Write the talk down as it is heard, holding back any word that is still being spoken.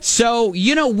So,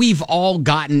 we've all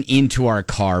gotten into our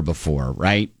car before,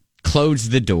 right? Closed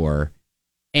the door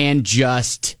and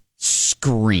just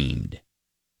screamed.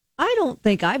 I don't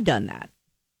think I've done that.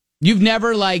 You've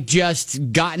never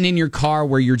just gotten in your car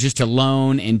where you're just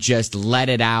alone and just let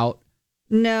it out?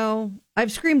 No,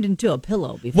 I've screamed into a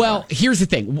pillow before. Well, here's the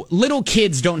thing. Little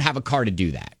kids don't have a car to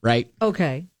do that, right?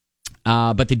 Okay.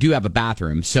 But they do have a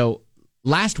bathroom. So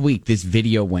last week, this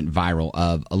video went viral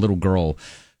of a little girl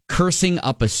cursing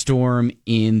up a storm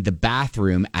in the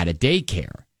bathroom at a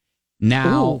daycare.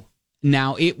 Now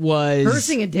it was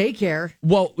cursing at daycare.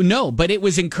 Well, no, but it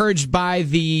was encouraged by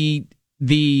the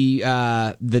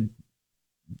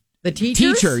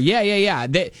teacher. Yeah.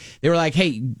 They were like,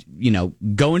 hey,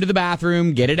 go into the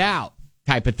bathroom, get it out,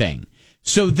 type of thing.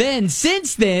 So then,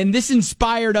 since then, this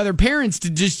inspired other parents to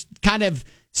just kind of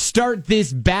start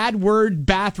this bad word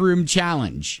bathroom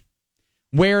challenge,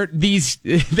 where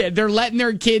they're letting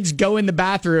their kids go in the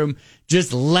bathroom,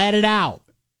 just let it out.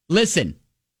 Listen,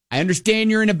 I understand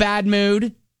you're in a bad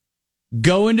mood.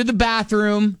 Go into the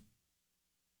bathroom,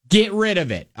 get rid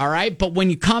of it, all right? But when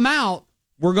you come out,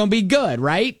 we're going to be good,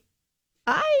 right?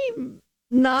 I'm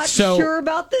not sure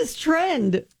about this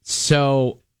trend.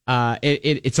 So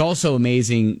it's also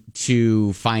amazing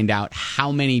to find out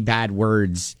how many bad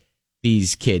words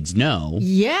these kids know.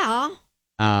 Yeah.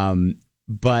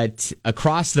 But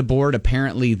across the board,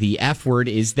 apparently the F word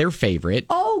is their favorite.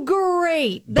 Oh,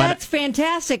 great. That's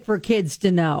fantastic for kids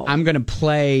to know. I'm going to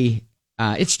play...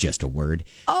 it's just a word.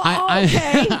 Oh,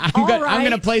 okay. I'm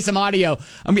going to play some audio.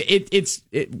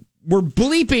 We're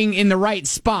bleeping in the right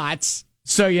spots,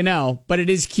 so but it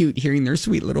is cute hearing their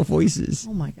sweet little voices.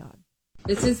 Oh, my God.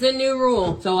 This is the new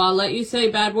rule, so I'll let you say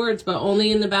bad words, but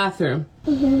only in the bathroom.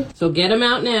 Mm-hmm. So get them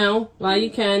out now while you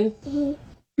can. Mm-hmm.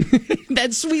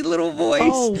 That sweet little voice.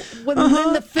 Oh,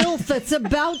 then the filth that's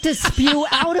about to spew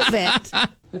out of it.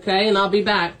 Okay, and I'll be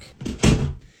back.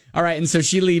 All right, and so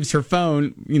she leaves her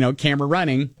phone, camera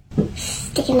running.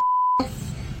 Sticking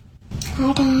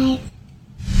hard eyes.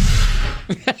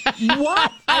 What?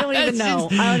 I don't even know.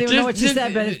 I don't even know what she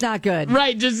said, but it's not good.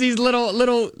 Right, just these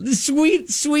little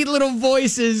sweet little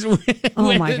voices.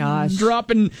 Oh my gosh.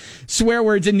 Dropping swear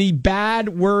words in the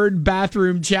bad word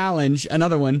bathroom challenge.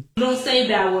 Another one. You don't say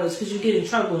bad words because you get in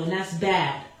trouble, and that's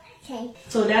bad. Okay.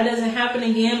 So that doesn't happen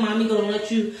again. Mommy gonna let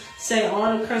you say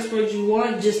all the curse words you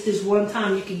want. Just this one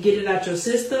time, you can get it out your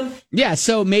system. Yeah.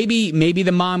 So maybe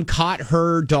the mom caught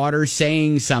her daughter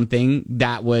saying something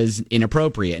that was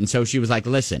inappropriate, and so she was like,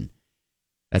 "Listen,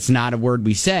 that's not a word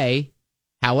we say.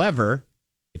 However,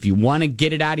 if you want to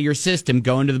get it out of your system,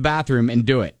 go into the bathroom and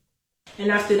do it."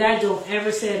 And after that, don't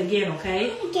ever say it again.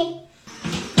 Okay? Okay.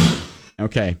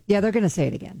 Okay. Yeah, they're gonna say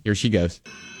it again. Here she goes.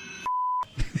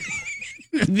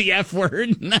 The F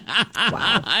word.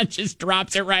 Wow. Just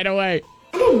drops it right away.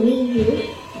 I'm gonna leave you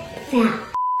fat.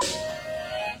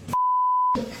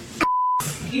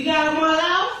 You got them all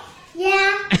out?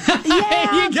 Yeah.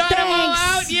 Yeah, You got them all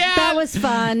out? Yeah. That was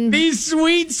fun. These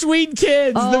sweet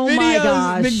kids. Oh, the videos, my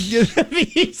gosh.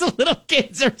 These little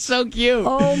kids are so cute.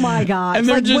 Oh, my gosh. And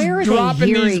they're just where are dropping they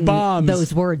these hearing bombs.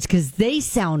 those words? Because they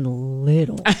sound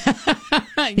little.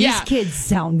 These kids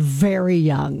sound very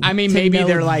young. I mean, to maybe know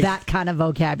they're like that kind of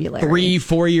vocabulary.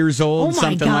 3-4 years old, Oh, my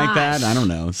something like gosh. that. I don't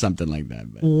know, something like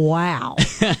that. But. Wow.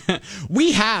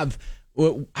 We have.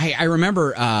 I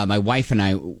remember my wife and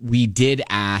I. We did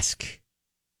ask.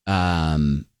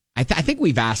 I think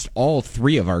we've asked all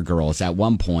three of our girls at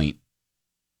one point.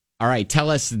 All right, tell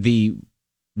us the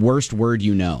worst word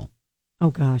you know.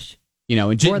 Oh, gosh.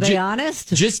 And were they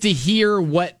honest? Just to hear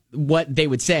what they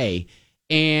would say.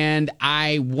 And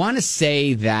I want to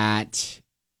say that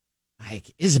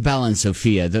Isabella and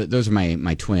Sophia, those are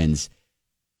my twins.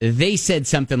 They said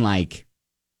something like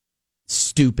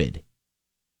stupid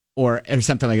or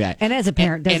something like that. And as a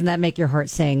parent, doesn't that make your heart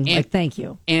sing, thank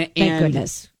you? Thank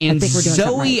goodness. And I think we're doing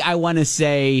something Zoe, right. I want to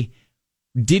say,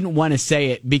 didn't want to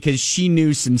say it because she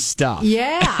knew some stuff.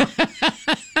 Yeah.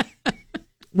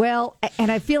 Well, and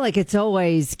I feel like it's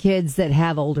always kids that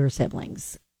have older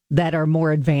siblings that are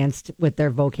more advanced with their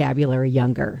vocabulary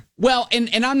younger. Well, and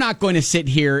I'm not going to sit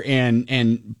here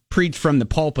and preach from the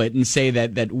pulpit and say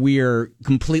that we're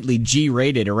completely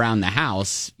G-rated around the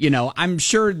house. I'm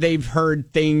sure they've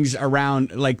heard things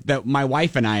around like that my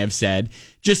wife and I have said.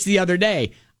 Just the other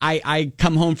day, I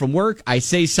come home from work, I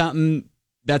say something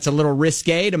that's a little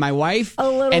risque to my wife. A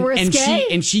little risque?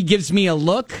 And she gives me a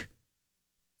look.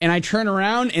 And I turn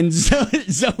around and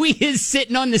Zoe is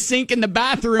sitting on the sink in the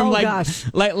bathroom,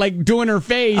 like doing her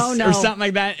face or something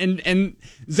like that. And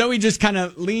Zoe just kind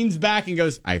of leans back and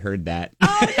goes, "I heard that."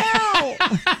 Oh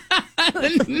no!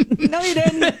 No, you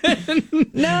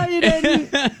didn't. No, you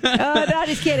didn't. No,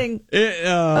 just kidding.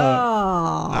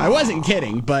 I wasn't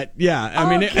kidding, but yeah, I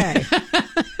mean, Okay.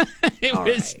 it All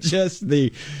was right. just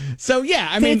the. So yeah,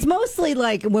 I mean, it's mostly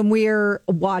like when we're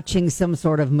watching some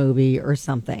sort of movie or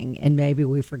something, and maybe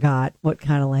we forgot what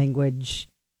kind of language.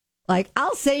 Like,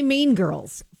 I'll say Mean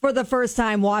Girls for the first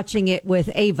time watching it with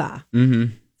Ava.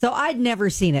 mm-hmm, So I'd never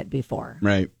seen it before.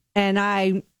 right. And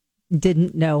I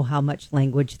didn't know how much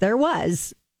language there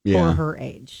was Yeah. for her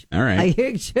age. All right.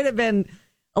 I should have been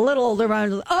a little older. But I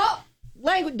was like, oh,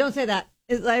 language, don't say that.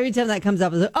 It's like every time that comes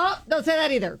up, it's like, oh, don't say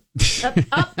that either.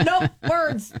 Nope,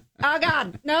 words. Oh,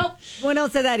 God, nope. We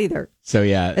don't say that either. So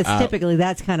yeah, It's typically,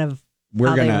 that's kind of we're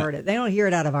how they gonna- heard it. They don't hear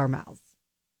it out of our mouths.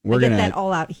 we're They get gonna that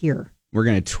all out here. we're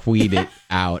gonna tweet it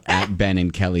out at Ben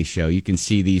and Kelly Show. You can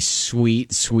see these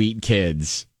sweet, sweet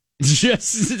kids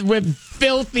just with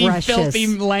filthy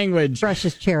language.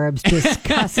 Precious cherubs just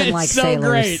cussing It's like so sailors.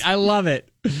 great. I love it.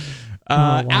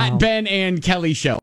 wow. At Ben and Kelly Show.